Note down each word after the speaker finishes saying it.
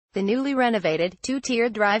The newly renovated,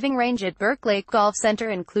 two-tiered driving range at Burke Lake Golf Center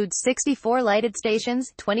includes 64 lighted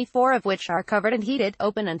stations, 24 of which are covered and heated,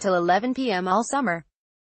 open until 11 p.m. all summer.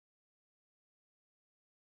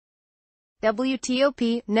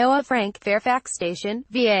 WTOP, Noah Frank, Fairfax Station,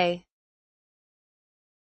 VA.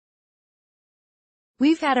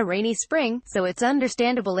 We've had a rainy spring, so it's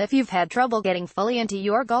understandable if you've had trouble getting fully into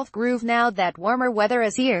your golf groove now that warmer weather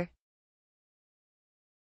is here.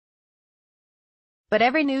 But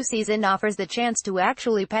every new season offers the chance to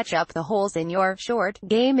actually patch up the holes in your short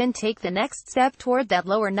game and take the next step toward that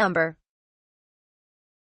lower number.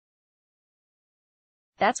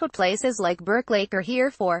 That's what places like Burke Lake are here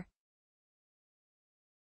for.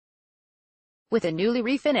 With a newly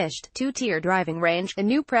refinished, two-tier driving range, a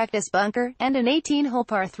new practice bunker, and an 18-hole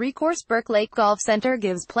par 3 course, Burke Lake Golf Center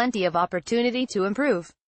gives plenty of opportunity to improve.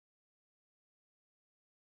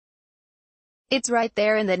 It's right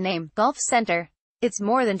there in the name, Golf Center. It's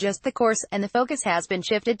more than just the course, and the focus has been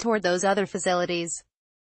shifted toward those other facilities.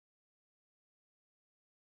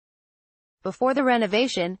 Before the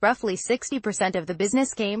renovation, roughly 60% of the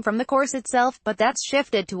business came from the course itself, but that's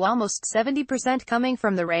shifted to almost 70% coming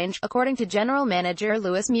from the range, according to General Manager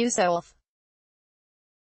Louis Musoff.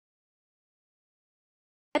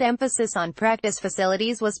 That emphasis on practice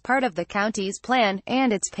facilities was part of the county's plan,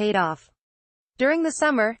 and it's paid off. During the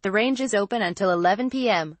summer, the range is open until 11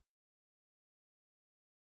 p.m.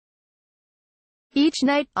 each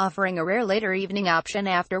night, offering a rare later evening option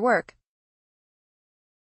after work.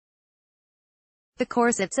 The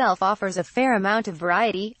course itself offers a fair amount of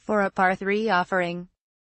variety, for a par 3 offering.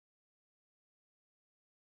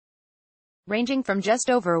 Ranging from just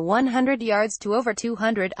over 100 yards to over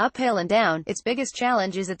 200, uphill and down, its biggest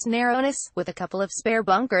challenge is its narrowness, with a couple of spare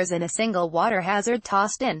bunkers and a single water hazard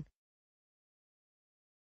tossed in.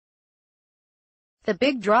 The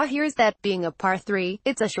big draw here is that, being a par 3,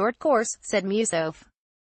 it's a short course, said Musoff.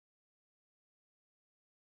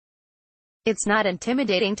 It's not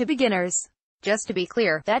intimidating to beginners. Just to be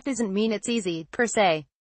clear, that doesn't mean it's easy, per se.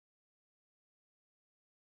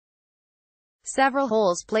 Several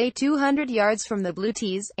holes play 200 yards from the blue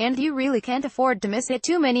tees, and you really can't afford to miss hit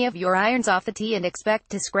too many of your irons off the tee and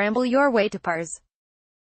expect to scramble your way to pars.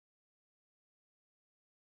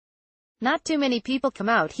 Not too many people come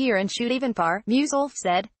out here and shoot even par, Musoff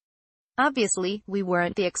said. Obviously, we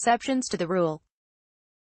weren't the exceptions to the rule.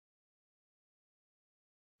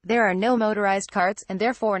 There are no motorized carts, and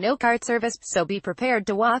therefore no cart service, so be prepared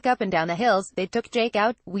to walk up and down the hills. They took Jake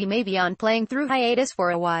out. We may be on playing through hiatus for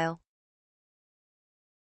a while.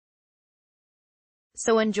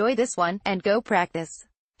 So enjoy this one, and go practice.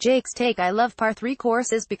 Jake's take: I love par 3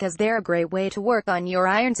 courses because they're a great way to work on your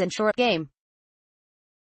irons and short game.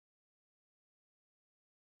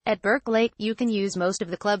 At Burke Lake, you can use most of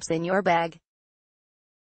the clubs in your bag.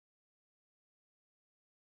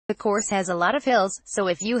 The course has a lot of hills, so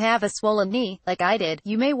if you have a swollen knee, like I did,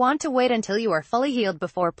 you may want to wait until you are fully healed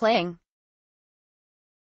before playing.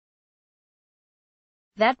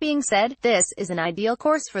 That being said, this is an ideal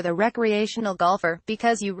course for the recreational golfer,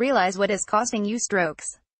 because you realize what is costing you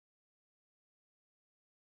strokes.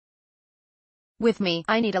 With me,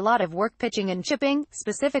 I need a lot of work pitching and chipping.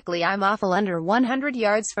 Specifically, I'm awful under 100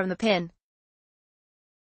 yards from the pin.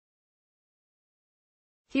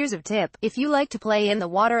 Here's a tip: if you like to play in the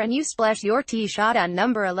water and you splash your tee shot on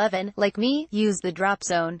number 11, like me, use the drop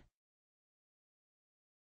zone.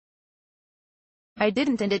 I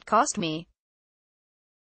didn't, and it cost me.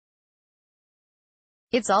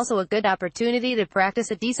 It's also a good opportunity to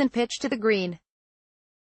practice a decent pitch to the green.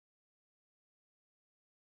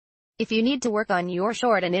 If you need to work on your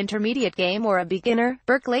short and intermediate game, or a beginner,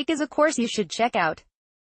 Burke Lake is a course you should check out.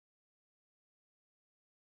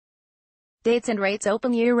 Dates and rates: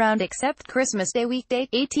 open year-round except Christmas Day weekday,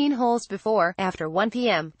 18 holes before, after 1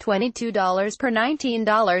 p.m., $22 per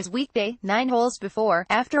 $19 weekday, 9 holes before,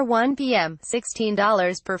 after 1 p.m.,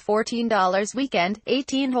 $16 per $14 weekend,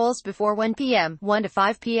 18 holes before 1 p.m., 1 to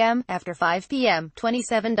 5 p.m., after 5 p.m.,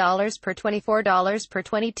 $27 per $24 per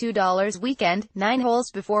 $22 weekend, 9 holes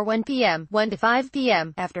before 1 p.m., 1 to 5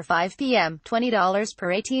 p.m., after 5 p.m., $20 per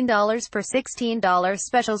 $18 per $16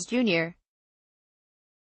 specials junior.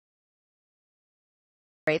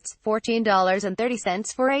 Rates: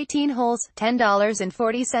 $14.30 for 18 holes,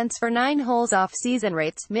 $10.40 for 9 holes. Off-season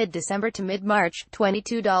rates: mid-December to mid-March,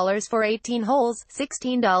 $22 for 18 holes,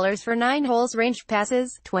 $16 for 9 holes. Range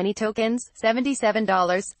passes: 20 tokens,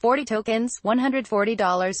 $77, 40 tokens,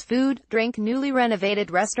 $140. Food, drink: newly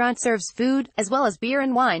renovated restaurant serves food, as well as beer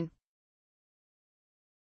and wine.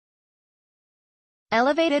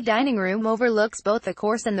 Elevated dining room overlooks both the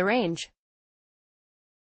course and the range.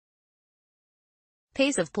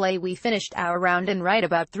 pace of play. We finished our round in right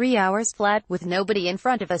about 3 hours flat, with nobody in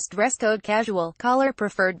front of us. Dress code casual, collar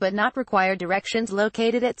preferred but not required. Directions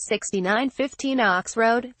located at 6915 Ox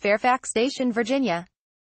Road, Fairfax Station, Virginia.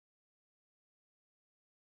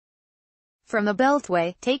 From the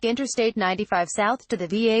Beltway, take Interstate 95 south to the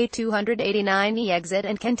VA 289E exit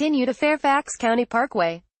and continue to Fairfax County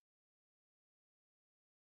Parkway.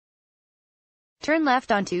 Turn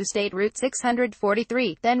left onto State Route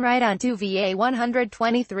 643, then right onto VA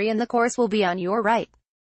 123 and the course will be on your right.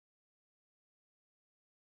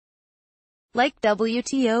 Like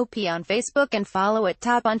WTOP on Facebook and follow at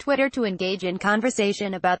Top on Twitter to engage in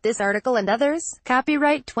conversation about this article and others.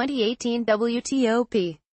 Copyright 2018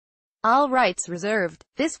 WTOP. All rights reserved.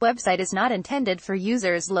 This website is not intended for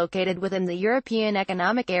users located within the European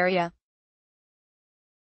Economic Area.